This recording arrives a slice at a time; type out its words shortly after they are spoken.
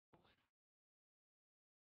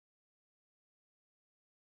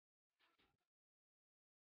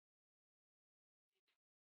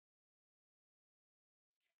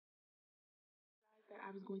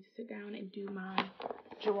I was going to sit down and do my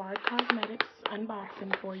Gerard Cosmetics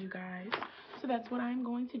unboxing for you guys. So that's what I'm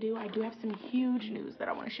going to do. I do have some huge news that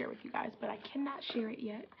I want to share with you guys, but I cannot share it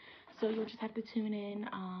yet. So you'll just have to tune in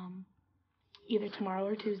either tomorrow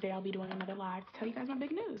or Tuesday. I'll be doing another live to tell you guys my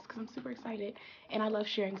big news because I'm super excited. And I love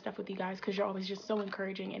sharing stuff with you guys because you're always just so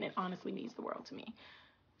encouraging, and it honestly means the world to me.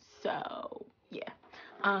 So, yeah.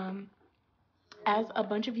 As a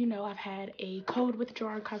bunch of you know, I've had a code with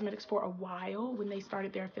Gerard Cosmetics for a while when they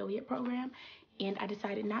started their affiliate program, and I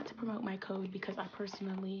decided not to promote my code because I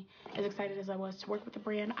personally, as excited as I was to work with the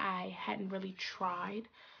brand, I hadn't really tried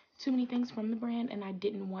too many things from the brand, and I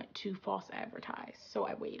didn't want to false advertise, so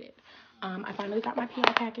I waited. I finally got my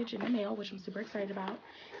PR package in the mail, which I'm super excited about.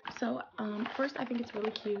 So, first, I think it's really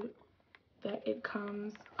cute that it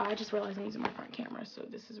comes, I just realized I'm using my front camera, so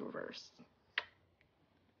this is reversed.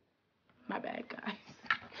 My bad, guys.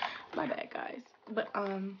 My bad, guys. But,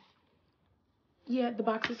 yeah, the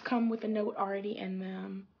boxes come with a note already in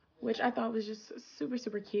them, which I thought was just super,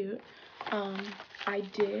 super cute. I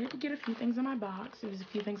did get a few things in my box. There was a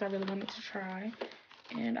few things I really wanted to try,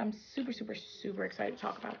 and I'm super, super, super excited to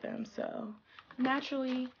talk about them. So,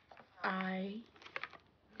 naturally, I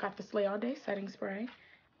got the Slay All Day setting spray.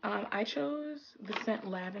 I chose the scent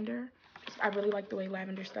lavender. I really like the way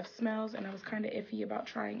lavender stuff smells, and I was kind of iffy about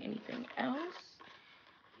trying anything else.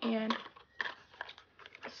 And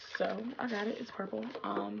so I got it. It's purple.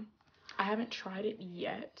 I haven't tried it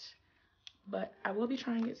yet, but I will be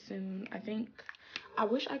trying it soon. I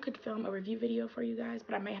wish I could film a review video for you guys,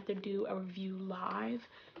 but I may have to do a review live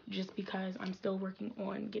just because I'm still working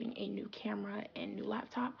on getting a new camera and new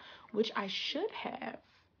laptop, which I should have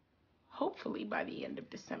hopefully by the end of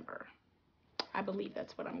December. I believe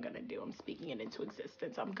that's what I'm going to do. I'm speaking it into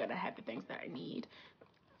existence. I'm going to have the things that I need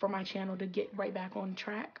for my channel to get right back on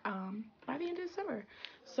track by the end of December.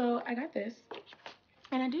 So I got this.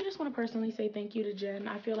 And I do just want to personally say thank you to Jen.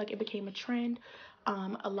 I feel like it became a trend.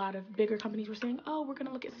 A lot of bigger companies were saying, oh, we're going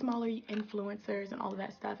to look at smaller influencers and all of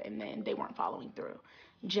that stuff. And then they weren't following through.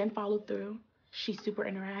 Jen followed through. She's super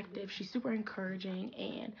interactive. She's super encouraging.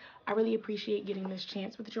 And I really appreciate getting this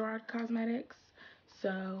chance with Gerard Cosmetics.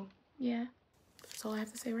 So, yeah. That's all I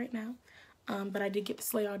have to say right now. But I did get the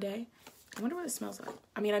Slay All Day. I wonder what it smells like.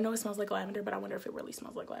 I mean, I know it smells like lavender, but I wonder if it really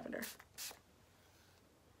smells like lavender.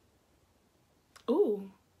 Ooh.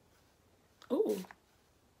 Ooh.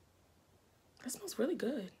 That smells really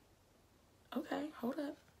good. Okay, hold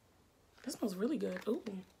up. That smells really good. Ooh.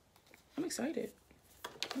 I'm excited.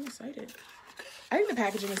 I'm excited. I think the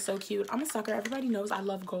packaging is so cute. I'm a sucker. Everybody knows I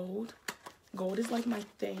love gold. Gold is like my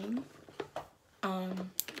thing.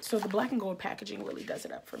 So the black and gold packaging really does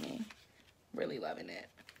it up for me. Really loving it.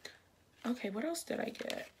 Okay, what else did I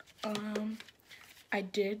get? I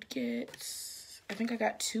did get, I think I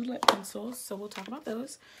got 2 lip pencils, so we'll talk about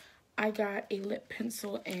those. I got a lip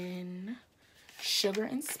pencil in Sugar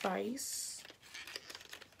and Spice.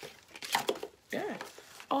 Yeah.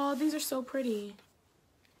 Oh, these are so pretty.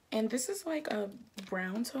 And this is like a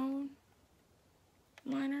brown tone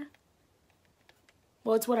liner.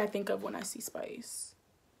 Well, it's what I think of when I see Spice,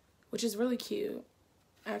 which is really cute.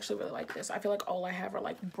 I actually really like this. I feel like all I have are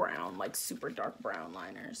like brown, like super dark brown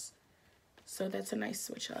liners. So that's a nice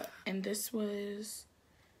switch up. And this was,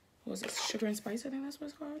 what was it? Sugar and Spice, I think that's what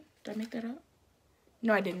it's called. Did I make that up?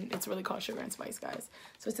 No, I didn't. It's really called Sugar and Spice, guys.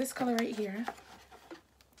 So it's this color right here.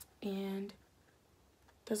 And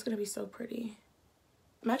that's going to be so pretty.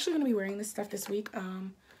 I'm actually going to be wearing this stuff this week.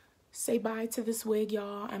 Say bye to this wig,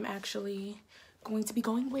 y'all. I'm actually going to be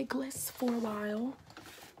going wigless for a while.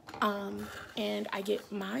 And I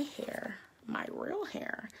get my hair, my real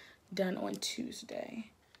hair, done on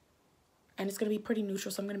Tuesday. And it's going to be pretty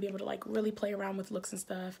neutral, so I'm going to be able to, like, really play around with looks and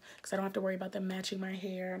stuff because I don't have to worry about them matching my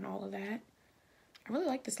hair and all of that. I really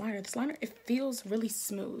like this liner. This liner, it feels really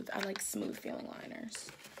smooth. I like smooth feeling liners.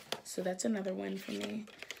 So that's another win for me.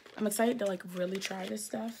 I'm excited to, like, really try this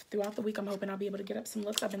stuff. Throughout the week, I'm hoping I'll be able to get up some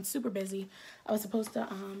looks. I've been super busy. I was supposed to,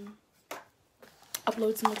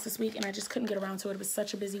 upload some looks this week, and I just couldn't get around to it. It was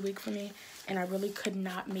such a busy week for me, and I really could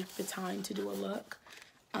not make the time to do a look.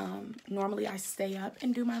 Normally I stay up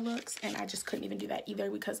and do my looks, and I just couldn't even do that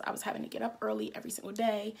either because I was having to get up early every single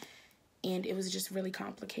day, and it was just really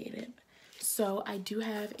complicated. So I do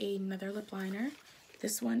have another lip liner.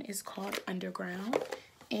 This one is called Underground,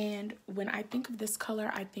 and when I think of this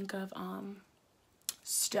color, I think of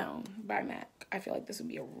Stone by MAC. I feel like this would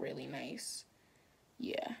be a really nice,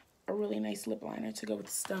 yeah, a really nice lip liner to go with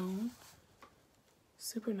Stone.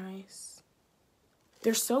 Super nice.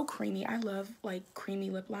 They're so creamy. I love, like, creamy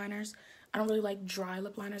lip liners. I don't really like dry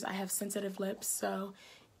lip liners. I have sensitive lips, so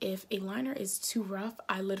if a liner is too rough,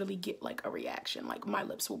 I literally get like a reaction. Like my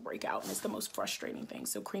lips will break out, and it's the most frustrating thing.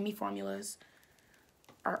 So creamy formulas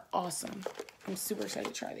are awesome. I'm super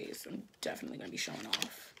excited to try these. I'm definitely gonna be showing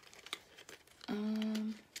off.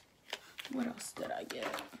 What else did I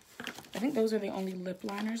get? I think those are the only lip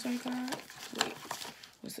liners I got. Wait,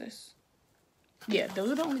 what's this? Yeah,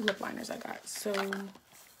 those are the only lip liners I got. So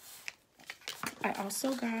I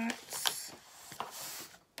also got,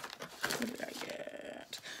 what did I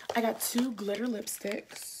get? I got 2 glitter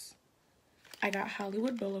lipsticks. I got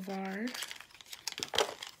Hollywood Boulevard,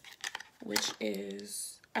 which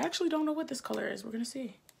is, I actually don't know what this color is. We're gonna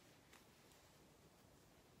see.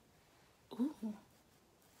 Ooh.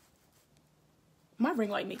 My ring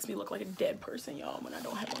light makes me look like a dead person, y'all, when I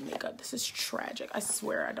don't have on makeup. This is tragic. I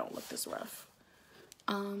swear I don't look this rough.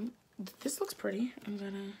 This looks pretty. I'm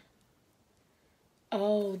gonna...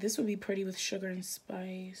 Oh, this would be pretty with sugar and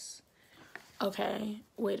spice. Okay,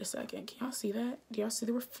 wait a second. Can y'all see that? Do y'all see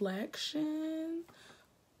the reflection?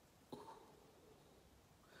 Ooh.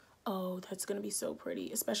 Oh, that's gonna be so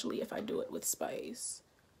pretty, especially if I do it with spice.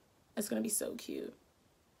 It's gonna be so cute.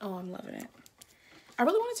 Oh, I'm loving it. I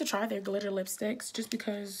really wanted to try their glitter lipsticks just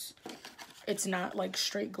because it's not like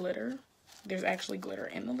straight glitter. There's actually glitter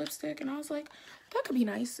in the lipstick, and I was like, that could be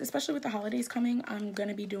nice, especially with the holidays coming. I'm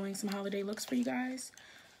gonna be doing some holiday looks for you guys.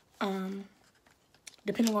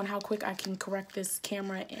 Depending on how quick I can correct this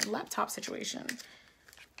camera and laptop situation,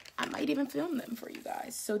 I might even film them for you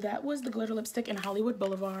guys. So that was the glitter lipstick in Hollywood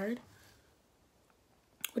Boulevard,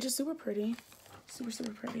 which is super pretty. Super,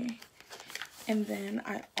 super pretty. And then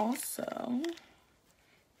I also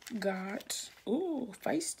got, ooh,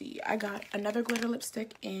 feisty. I got another glitter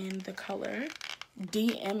lipstick in the color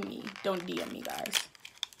DM Me. Don't DM me, guys.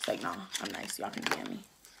 It's like, nah, I'm nice. Y'all can DM me.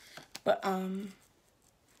 But,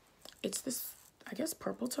 it's this, I guess,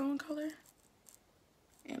 purple tone color.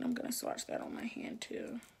 And I'm gonna swatch that on my hand,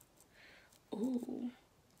 too. Ooh.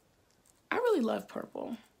 I really love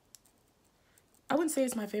purple. I wouldn't say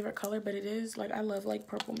it's my favorite color, but it is. Like, I love, like,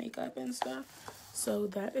 purple makeup and stuff. So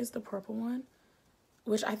that is the purple one,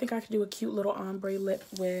 which I think I could do a cute little ombre lip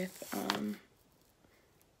with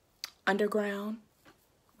Underground,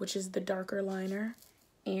 which is the darker liner,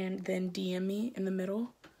 and then DM Me in the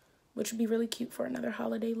middle, which would be really cute for another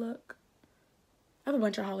holiday look. I have a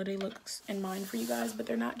bunch of holiday looks in mind for you guys, but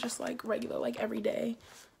they're not just like regular, like every day.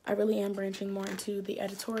 I really am branching more into the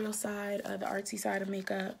editorial side, the artsy side of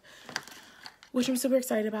makeup, which I'm super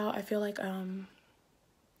excited about. I feel like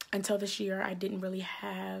until this year, I didn't really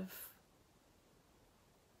have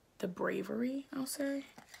the bravery, I'll say,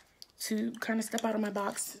 to kind of step out of my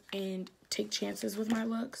box and take chances with my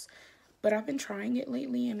looks. But I've been trying it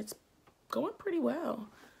lately, and it's going pretty well.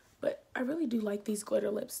 But I really do like these glitter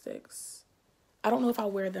lipsticks. I don't know if I'll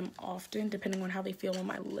wear them often, depending on how they feel on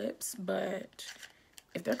my lips, but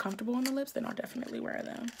if they're comfortable on the lips, then I'll definitely wear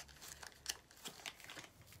them.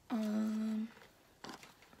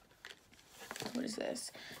 What is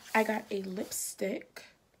this? I got a lipstick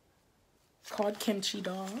called Kimchi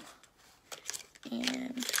Doll,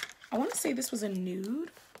 and I want to say this was a nude.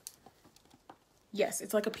 Yes,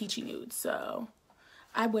 it's like a peachy nude, so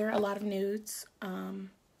I wear a lot of nudes. I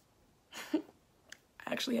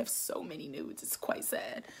actually have so many nudes, it's quite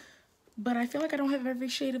sad. But I feel like I don't have every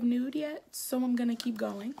shade of nude yet, so I'm gonna keep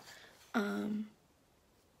going.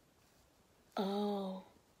 Oh,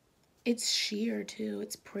 it's sheer too.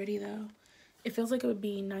 It's pretty though. It feels like it would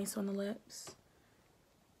be nice on the lips.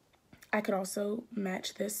 I could also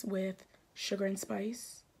match this with Sugar and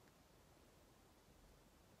Spice.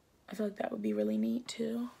 I feel like that would be really neat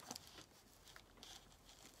too.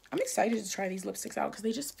 I'm excited to try these lipsticks out because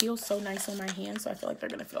they just feel so nice on my hands, so I feel like they're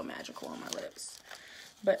gonna feel magical on my lips.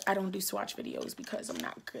 But I don't do swatch videos because I'm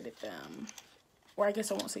not good at them. Or I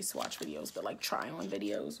guess I won't say swatch videos, but like try on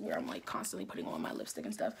videos where I'm like constantly putting on my lipstick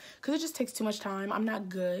and stuff, because it just takes too much time. I'm not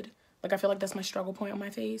good. Like, I feel like that's my struggle point on my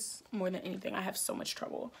face more than anything. I have so much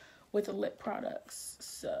trouble with lip products,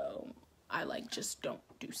 so I like just don't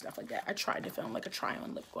do stuff like that. I tried to film like a try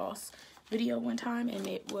on lip gloss video one time, and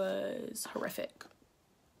it was horrific.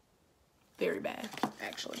 Very bad,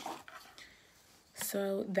 actually.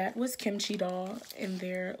 So that was Kimchi Doll in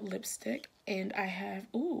their lipstick. And I have,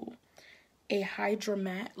 ooh, a Hydra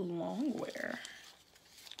Matte Longwear.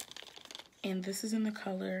 And this is in the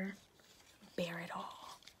color Bare It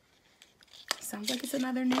All. Sounds like it's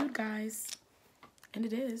another nude, guys. And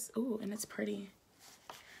it is. Ooh, and it's pretty.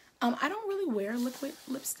 I don't really wear liquid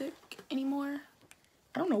lipstick anymore.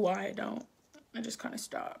 I don't know why I don't. I just kind of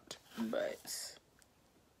stopped. But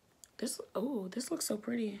this, oh, this looks so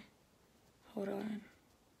pretty. Hold on.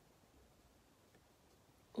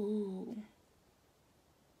 Ooh.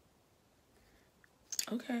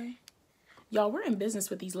 Okay. Y'all, we're in business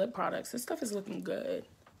with these lip products. This stuff is looking good.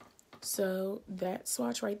 So that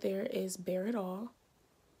swatch right there is Bare It All.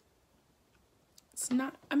 It's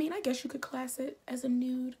not, I mean, I guess you could class it as a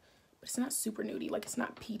nude, but it's not super nudie. Like, it's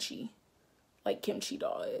not peachy like Kimchi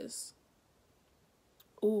Doll is.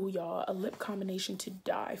 Ooh, y'all, a lip combination to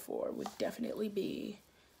die for would definitely be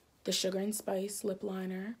the Sugar and Spice lip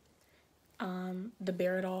liner, the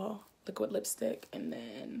Bare It All liquid lipstick, and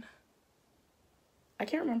then I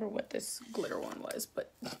can't remember what this glitter one was,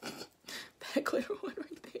 but that glitter one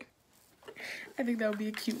right there. I think that would be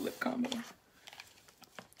a cute lip combo.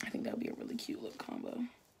 I think that would be a really cute lip combo.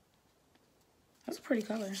 That's a pretty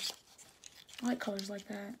color. I like colors like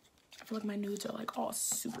that. I feel like my nudes are like all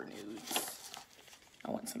super nudes. I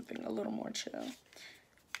want something a little more chill.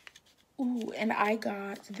 Ooh, and I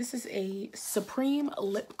got, this is a Supreme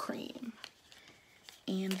Lip Cream.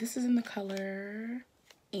 And this is in the color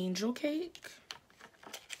Angel Cake.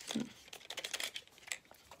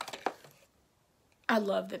 I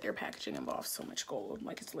love that their packaging involves so much gold.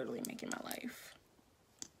 Like, it's literally making my life.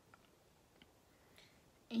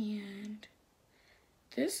 And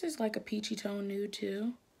this is like a peachy tone nude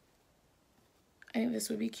too. I think this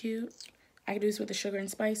would be cute. I could do this with the Sugar and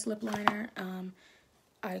Spice lip liner.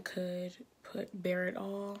 I could put Bare It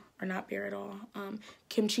All, or not Bare It All,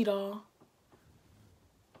 Kimchi Doll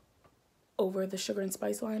over the Sugar and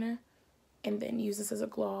Spice liner, and then use this as a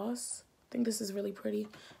gloss. I think this is really pretty.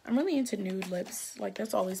 I'm really into nude lips. Like,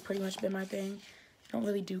 that's always pretty much been my thing. I don't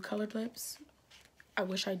really do colored lips. I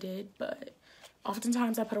wish I did, but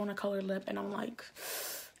oftentimes I put on a colored lip and I'm like,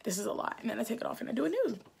 this is a lot. And then I take it off and I do a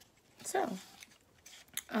nude. So,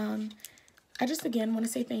 I just, again, want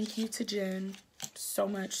to say thank you to Jen so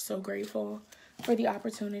much. So grateful for the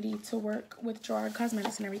opportunity to work with Gerard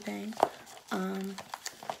Cosmetics and everything.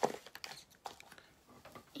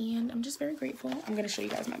 And I'm just very grateful. I'm going to show you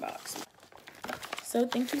guys my box. So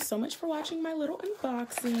thank you so much for watching my little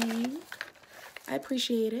unboxing. I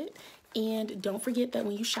appreciate it. And don't forget that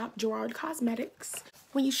when you shop Gerard Cosmetics,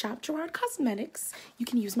 you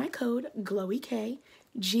can use my code GlowyK,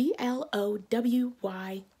 GLOWYK.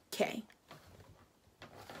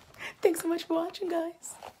 Thanks so much for watching,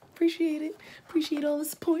 guys. Appreciate it. Appreciate all the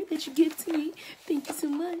support that you give to me. Thank you so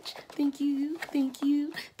much. Thank you, thank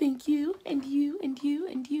you, thank you, and you, and you,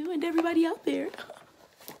 and you, and everybody out there.